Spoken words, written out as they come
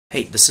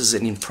Hey, this is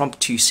an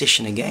impromptu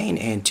session again,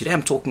 and today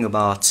I'm talking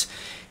about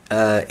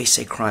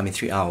SA crime in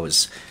 3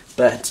 hours.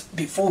 But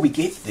before we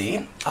get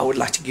there, I would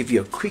like to give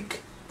you a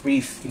quick,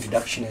 brief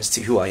introduction as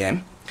to who I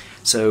am.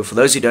 So for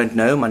those who don't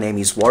know, my name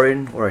is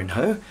Warren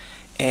Ho,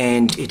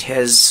 and it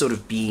has sort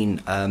of been,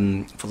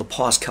 for the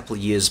past couple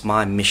of years,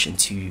 my mission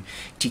to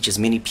teach as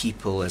many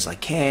people as I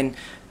can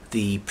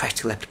the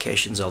practical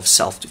applications of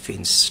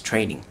self-defense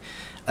training.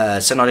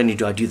 So not only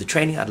do I do the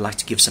training, I'd like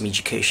to give some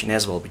education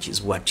as well, which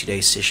is what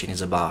today's session is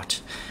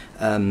about.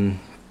 I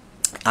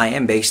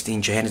am based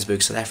in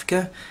Johannesburg, South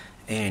Africa,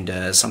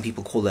 and some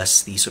people call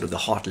us the sort of the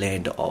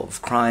heartland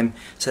of crime.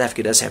 South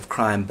Africa does have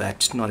crime,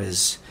 but not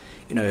as,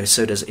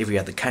 so does every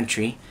other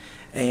country.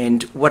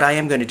 And what I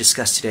am going to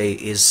discuss today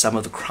is some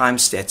of the crime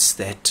stats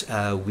that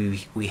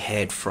we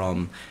had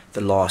from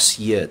the last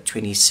year,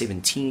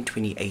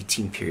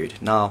 2017-2018 period.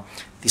 Now,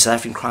 the South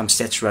African crime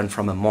stats run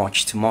from a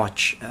March to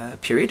March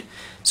period,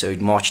 so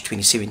March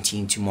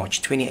 2017 to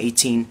March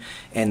 2018,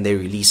 and they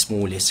release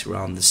more or less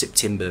around the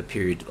September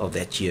period of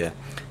that year.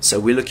 So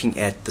we're looking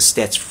at the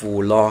stats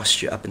for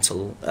last year up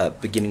until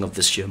beginning of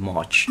this year,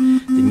 March.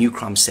 The new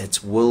crime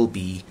stats will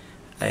be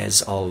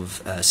as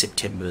of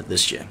September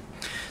this year.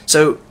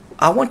 So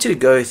I wanted to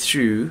go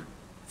through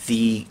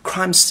the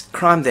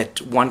crime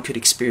that one could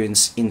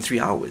experience in 3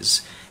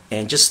 hours,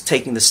 and just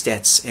taking the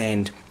stats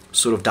and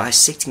sort of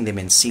dissecting them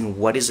and seeing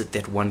what is it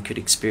that one could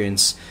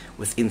experience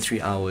within 3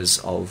 hours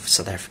of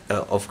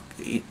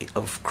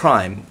of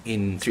crime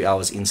in 3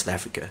 hours in South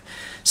Africa.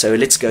 So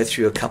let's go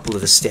through a couple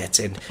of the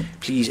stats, and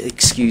please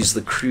excuse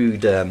the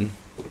crude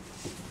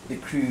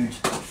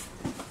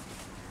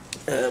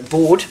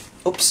board.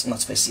 Oops, not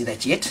supposed to see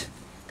that yet.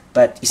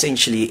 But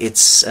essentially,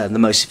 it's the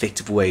most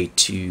effective way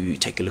to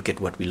take a look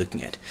at what we're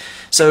looking at.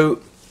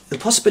 So the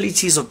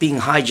possibilities of being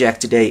hijacked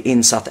today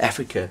in South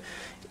Africa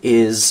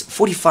is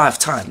 45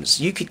 times.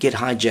 You could get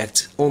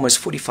hijacked almost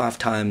 45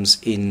 times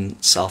in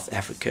South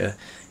Africa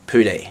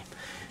per day.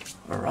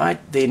 Alright,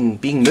 then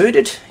being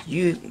murdered,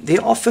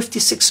 there are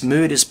 56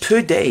 murders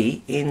per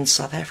day in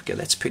South Africa.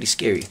 That's pretty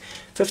scary.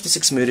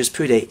 56 murders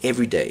per day,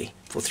 every day,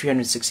 for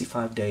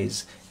 365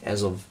 days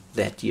as of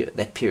that year,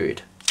 that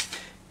period.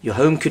 Your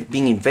home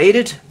being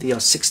invaded, there are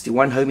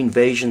 61 home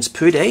invasions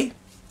per day.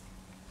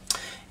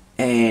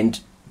 And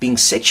being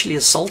sexually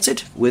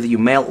assaulted, whether you're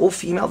male or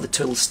female, the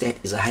total stat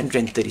is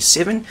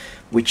 137,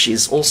 which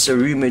is also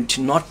rumored to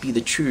not be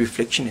the true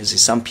reflection,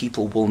 as some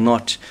people will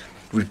not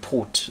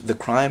report the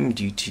crime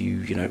due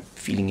to,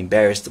 feeling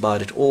embarrassed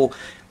about it, or,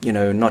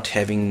 not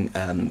having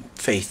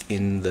faith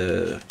in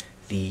the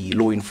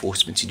law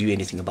enforcement to do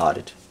anything about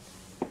it.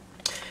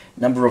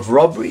 Number of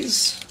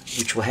robberies,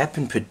 which will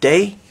happen per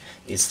day,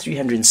 is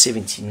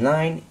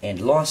 379,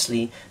 and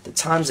lastly, the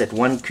times that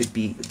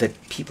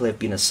people have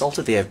been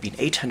assaulted, there have been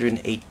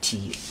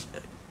 880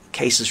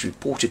 cases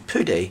reported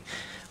per day,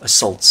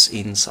 assaults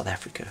in South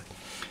Africa.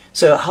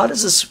 So how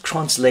does this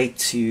translate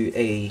to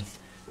a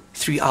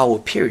 3 hour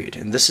period?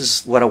 And this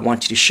is what I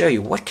wanted to show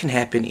you, what can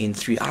happen in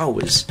 3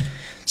 hours.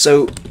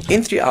 So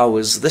in 3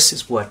 hours, this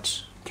is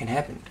what can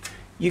happen.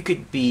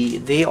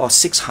 There are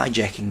 6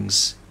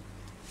 hijackings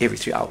every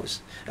 3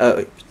 hours.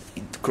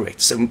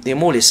 Correct. So there are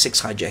more or less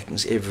 6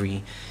 hijackings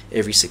every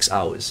 6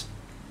 hours.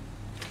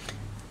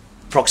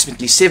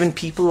 Approximately 7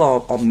 people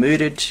are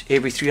murdered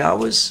every 3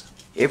 hours.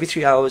 Every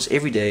 3 hours,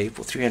 every day,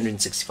 for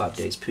 365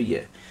 days per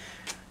year.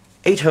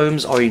 8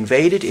 homes are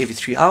invaded every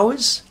 3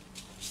 hours.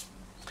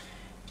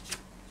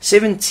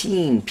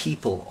 17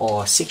 people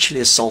are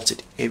sexually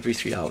assaulted every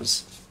 3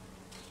 hours.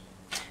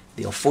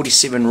 There are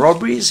 47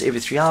 robberies every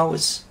 3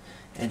 hours.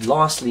 And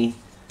lastly,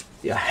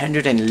 there are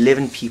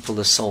 111 people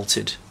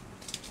assaulted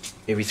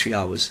every 3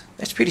 hours.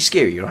 That's pretty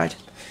scary, right?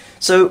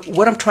 So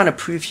what I'm trying to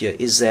prove here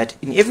is that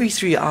in every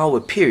 3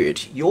 hour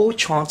period, your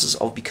chances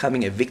of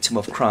becoming a victim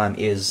of crime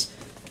is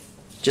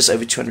just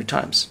over 200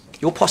 times.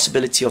 Your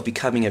possibility of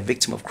becoming a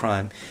victim of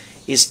crime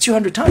is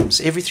 200 times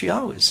every 3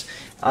 hours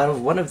out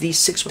of one of these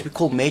 6 what we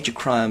call major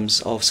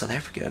crimes of South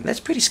Africa. And that's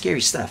pretty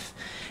scary stuff.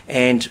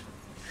 And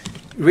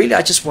really,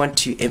 I just want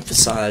to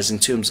emphasize in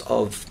terms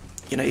of,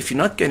 if you're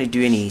not going to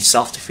do any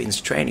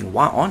self-defense training,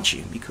 why aren't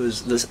you?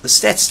 Because the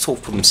stats talk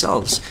for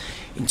themselves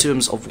in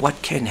terms of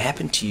what can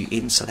happen to you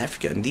in South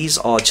Africa. And these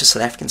are just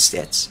South African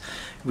stats.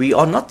 We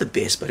are not the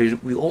best, but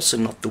we're also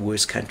not the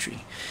worst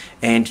country.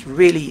 And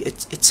really,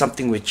 it's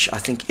something which I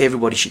think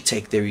everybody should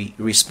take their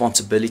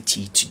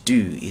responsibility to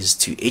do, is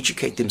to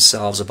educate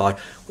themselves about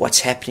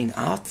what's happening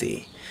out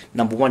there.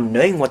 Number one,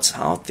 knowing what's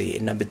out there,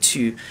 and number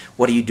two,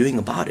 what are you doing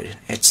about it?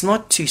 It's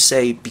not to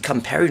say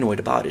become paranoid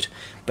about it,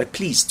 but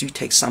please do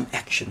take some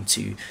action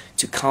to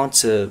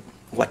counter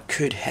what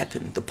could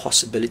happen, the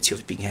possibility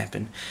of it being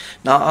happen.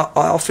 Now,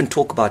 I often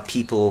talk about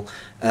people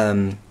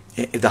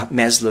the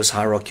Maslow's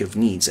hierarchy of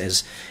needs.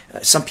 As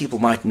some people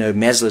might know,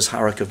 Maslow's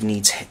hierarchy of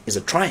needs is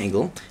a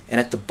triangle, and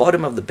at the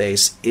bottom of the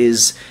base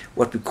is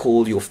what we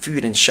call your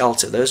food and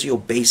shelter. Those are your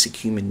basic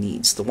human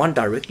needs. The one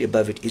directly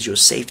above it is your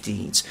safety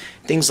needs.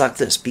 Things like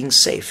this: being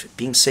safe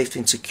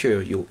and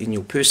secure, in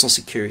your personal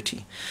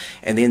security.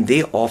 And then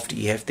thereafter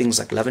you have things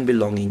like love and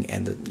belonging,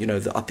 and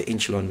the upper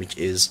echelon, which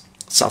is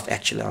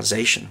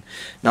self-actualization.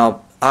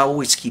 Now, I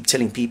always keep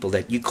telling people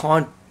that you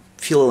can't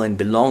feel and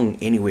belong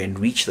anywhere and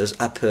reach those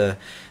upper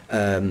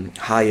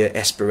higher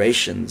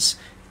aspirations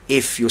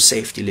if your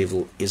safety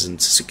level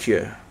isn't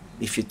secure.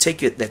 If you take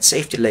that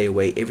safety layer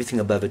away, everything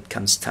above it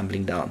comes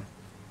tumbling down.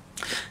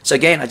 So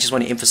again, I just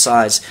want to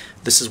emphasize,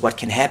 this is what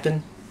can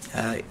happen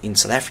in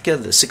South Africa,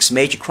 the 6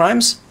 major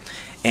crimes.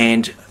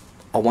 And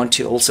I want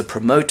to also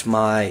promote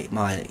my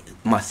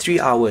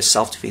 3-hour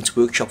self-defense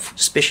workshop,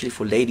 especially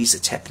for ladies.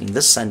 It's happening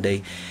this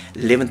Sunday,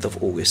 11th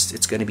of August.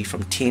 It's going to be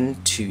from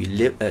 10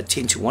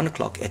 to 1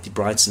 o'clock at the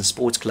Bryanston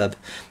Sports Club.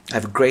 I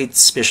have a great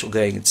special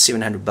going. It's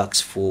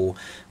 $700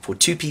 for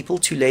 2 people,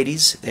 2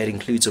 ladies. That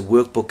includes a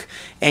workbook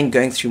and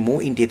going through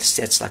more in-depth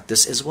stats like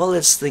this, as well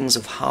as things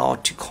of how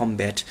to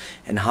combat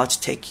and how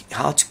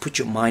to put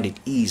your mind at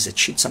ease that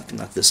should something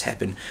like this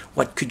happen,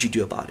 what could you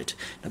do about it.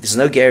 Now, there's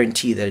no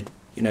guarantee that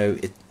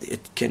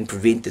it can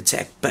prevent the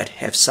attack, but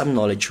have some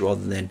knowledge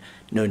rather than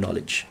no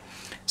knowledge.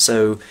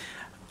 So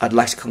I'd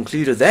like to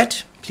conclude with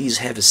that. Please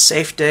have a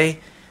safe day.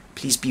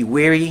 Please be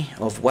wary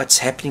of what's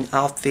happening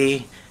out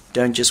there.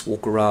 Don't just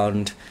walk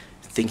around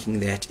thinking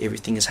that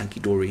everything is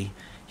hunky-dory,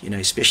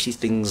 especially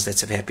things that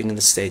have happened in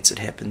the States. It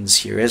happens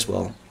here as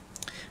well.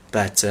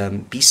 But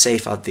be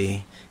safe out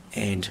there,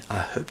 and I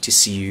hope to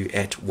see you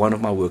at one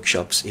of my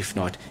workshops. If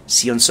not,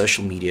 see you on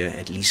social media,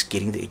 at least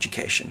getting the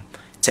education.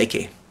 Take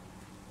care.